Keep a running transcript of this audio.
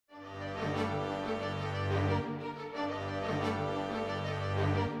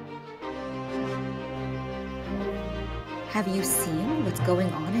Have you seen what's going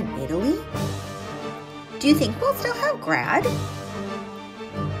on in Italy? Do you think we'll still have grad?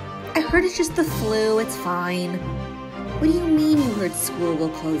 I heard it's just the flu, it's fine. What do you mean you heard school will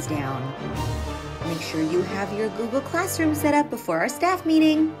close down? Make sure you have your Google Classroom set up before our staff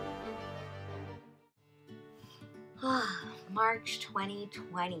meeting. March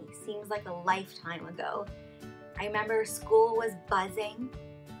 2020 seems like a lifetime ago. I remember school was buzzing.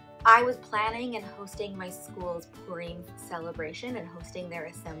 I was planning and hosting my school's Purim celebration and hosting their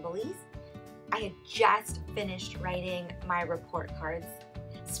assemblies. I had just finished writing my report cards.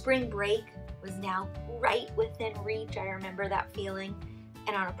 Spring break was now right within reach. I remember that feeling.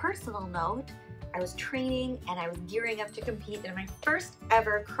 And on a personal note, I was training and I was gearing up to compete in my first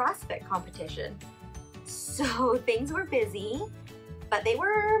ever CrossFit competition. So things were busy, but they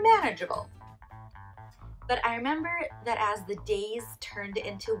were manageable. But I remember that as the days turned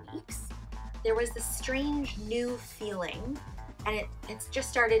into weeks, there was this strange new feeling, and it's just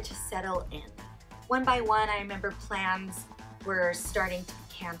started to settle in. One by one, I remember plans were starting to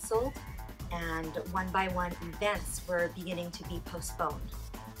be canceled, and one by one events were beginning to be postponed.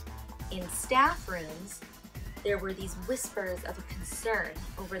 In staff rooms, there were these whispers of a concern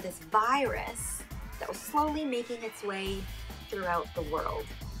over this virus that was slowly making its way throughout the world.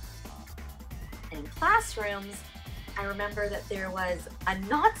 In classrooms, I remember that there was a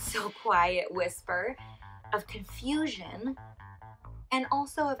not so quiet whisper of confusion and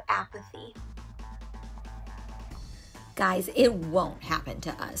also of apathy. Guys, it won't happen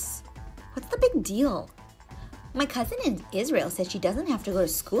to us. What's the big deal? My cousin in Israel said she doesn't have to go to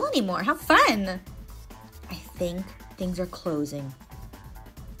school anymore. How fun! I think things are closing.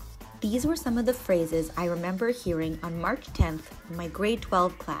 These were some of the phrases I remember hearing on March 10th in my grade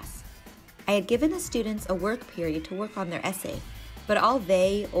 12 class. I had given the students a work period to work on their essay, but all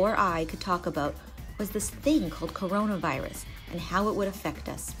they or I could talk about was this thing called coronavirus and how it would affect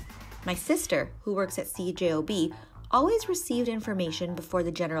us. My sister, who works at CJOB, always received information before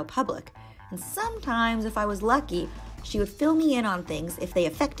the general public, and sometimes, if I was lucky, she would fill me in on things if they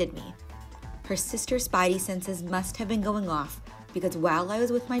affected me. Her sister's spidey senses must have been going off because while I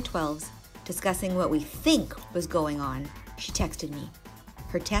was with my 12s, discussing what we think was going on, she texted me.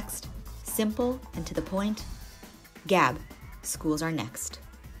 Her text, simple and to the point, Gab, schools are next.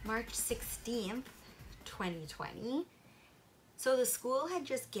 March 16th, 2020. So the school had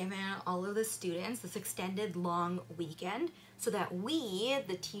just given all of the students this extended long weekend so that we,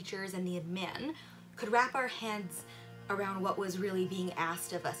 the teachers and the admin, could wrap our heads around what was really being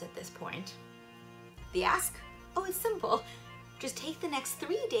asked of us at this point. The ask? Oh, it's simple. Just take the next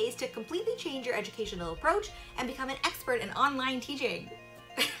 3 days to completely change your educational approach and become an expert in online teaching.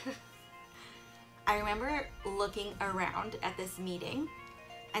 I remember looking around at this meeting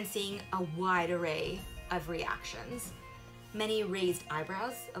and seeing a wide array of reactions. Many raised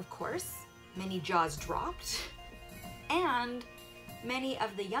eyebrows, of course, many jaws dropped, and many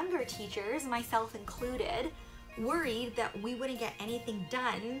of the younger teachers, myself included, worried that we wouldn't get anything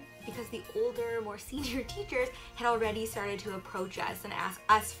done because the older, more senior teachers had already started to approach us and ask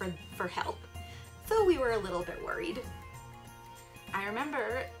us for help. So we were a little bit worried. I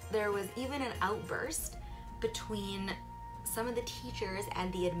remember there was even an outburst between some of the teachers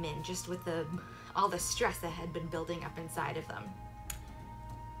and the admin, just with all the stress that had been building up inside of them.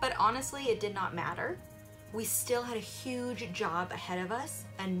 But honestly, it did not matter. We still had a huge job ahead of us,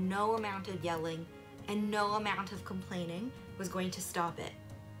 and no amount of yelling and no amount of complaining was going to stop it.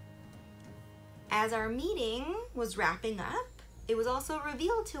 As our meeting was wrapping up, it was also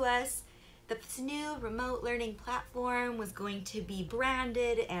revealed to us that this new remote learning platform was going to be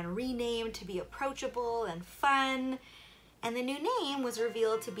branded and renamed to be approachable and fun, and the new name was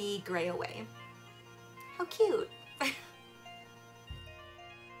revealed to be Gray Away. How cute.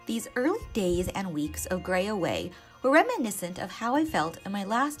 These early days and weeks of Gray Away were reminiscent of how I felt in my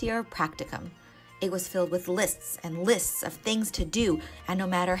last year of practicum. It was filled with lists and lists of things to do, and no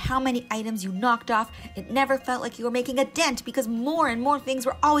matter how many items you knocked off, it never felt like you were making a dent because more and more things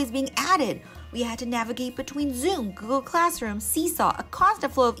were always being added. We had to navigate between Zoom, Google Classroom, Seesaw, a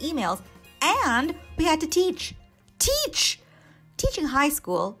constant flow of emails, and we had to teach. Teaching high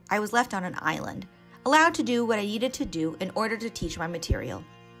school, I was left on an island, allowed to do what I needed to do in order to teach my material.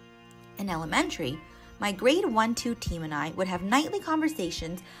 In elementary, my grade 1-2 team and I would have nightly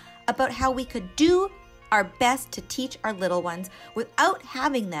conversations about how we could do our best to teach our little ones without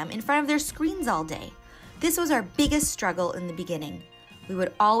having them in front of their screens all day. This was our biggest struggle in the beginning. We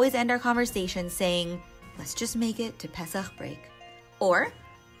would always end our conversations saying, let's just make it to Pesach break. Or,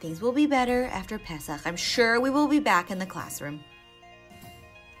 things will be better after Pesach. I'm sure we will be back in the classroom.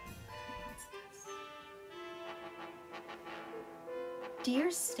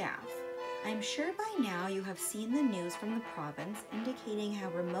 Dear staff, I'm sure by now you have seen the news from the province indicating how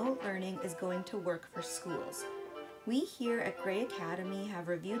remote learning is going to work for schools. We here at Grey Academy have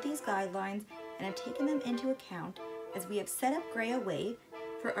reviewed these guidelines and have taken them into account as we have set up Grey Away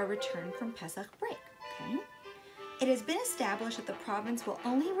for our return from Pesach break. Okay? It has been established that the province will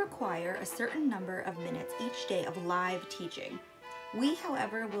only require a certain number of minutes each day of live teaching. We,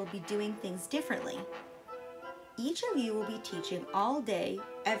 however, will be doing things differently. Each of you will be teaching all day,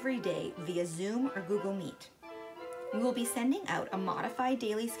 every day via Zoom or Google Meet. We will be sending out a modified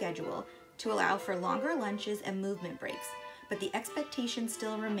daily schedule to allow for longer lunches and movement breaks, but the expectation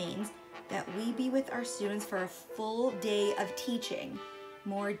still remains that we be with our students for a full day of teaching.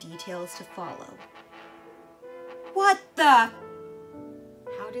 More details to follow. What the?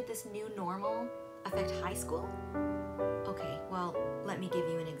 How did this new normal affect high school? Okay, well, let me give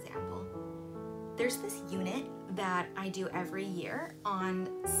you an example. There's this unit that I do every year on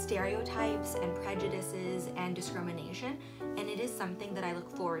stereotypes and prejudices and discrimination, and it is something that I look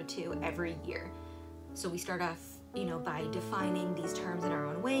forward to every year. So we start off, by defining these terms in our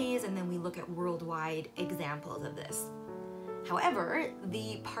own ways, and then we look at worldwide examples of this. However,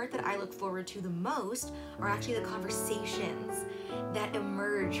 the part that I look forward to the most are actually the conversations that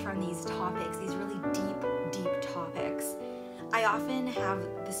emerge from these topics, these really deep topics. I often have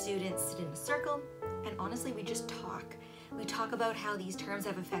the students sit in a circle, and honestly, we just talk. We talk about how these terms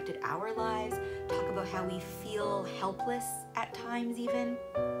have affected our lives, talk about how we feel helpless at times even.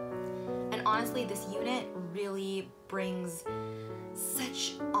 And honestly, this unit really brings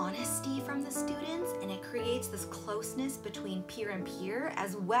such honesty from the students, and it creates this closeness between peer and peer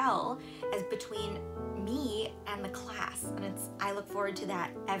as well as between me and the class. And I look forward to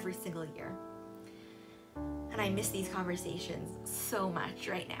that every single year. And I miss these conversations so much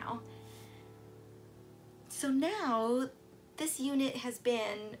right now. So now this unit has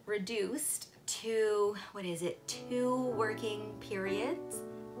been reduced to, 2 working periods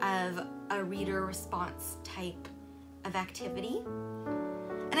of a reader response type of activity.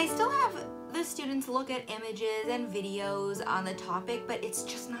 And I still have the students look at images and videos on the topic, but it's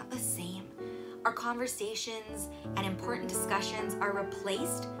just not the same. Our conversations and important discussions are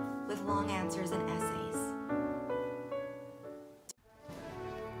replaced with long answers and essays.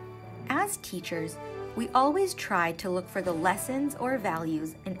 As teachers, we always try to look for the lessons or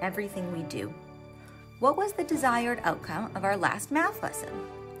values in everything we do. What was the desired outcome of our last math lesson?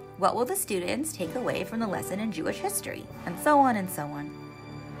 What will the students take away from the lesson in Jewish history? And so on and so on.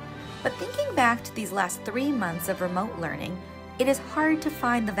 But thinking back to these last 3 months of remote learning, it is hard to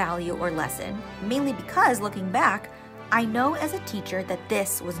find the value or lesson, mainly because looking back, I know as a teacher that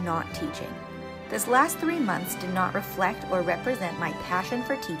this was not teaching. This last 3 months did not reflect or represent my passion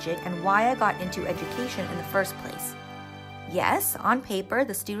for teaching and why I got into education in the first place. Yes, on paper,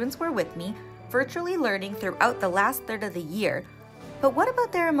 the students were with me, virtually learning throughout the last third of the year, but what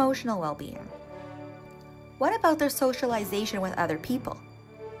about their emotional well-being? What about their socialization with other people?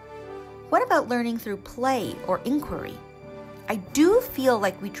 What about learning through play or inquiry? I do feel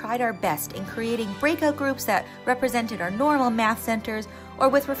like we tried our best in creating breakout groups that represented our normal math centers or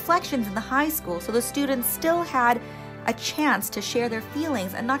with reflections in the high school so the students still had a chance to share their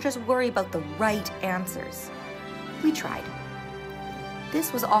feelings and not just worry about the right answers. We tried.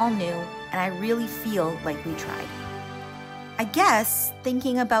 This was all new, and I really feel like we tried. I guess,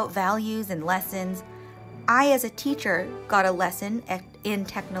 thinking about values and lessons, I as a teacher got a lesson in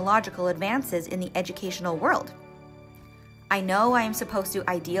technological advances in the educational world. I know I am supposed to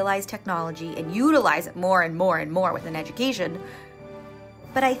idealize technology and utilize it more and more and more within education,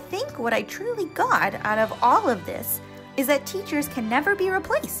 but I think what I truly got out of all of this is that teachers can never be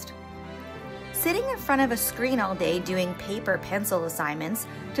replaced. Sitting in front of a screen all day doing paper pencil assignments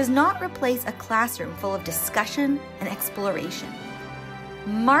does not replace a classroom full of discussion and exploration.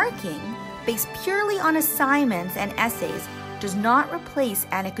 Marking, based purely on assignments and essays, does not replace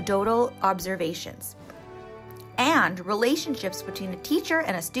anecdotal observations. And relationships between a teacher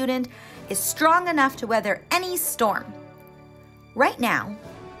and a student is strong enough to weather any storm. Right now,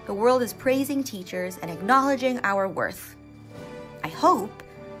 the world is praising teachers and acknowledging our worth. I hope,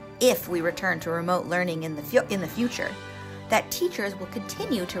 if we return to remote learning in the future, that teachers will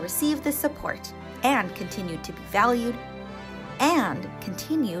continue to receive this support and continue to be valued and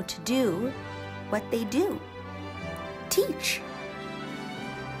continue to do what they do: teach.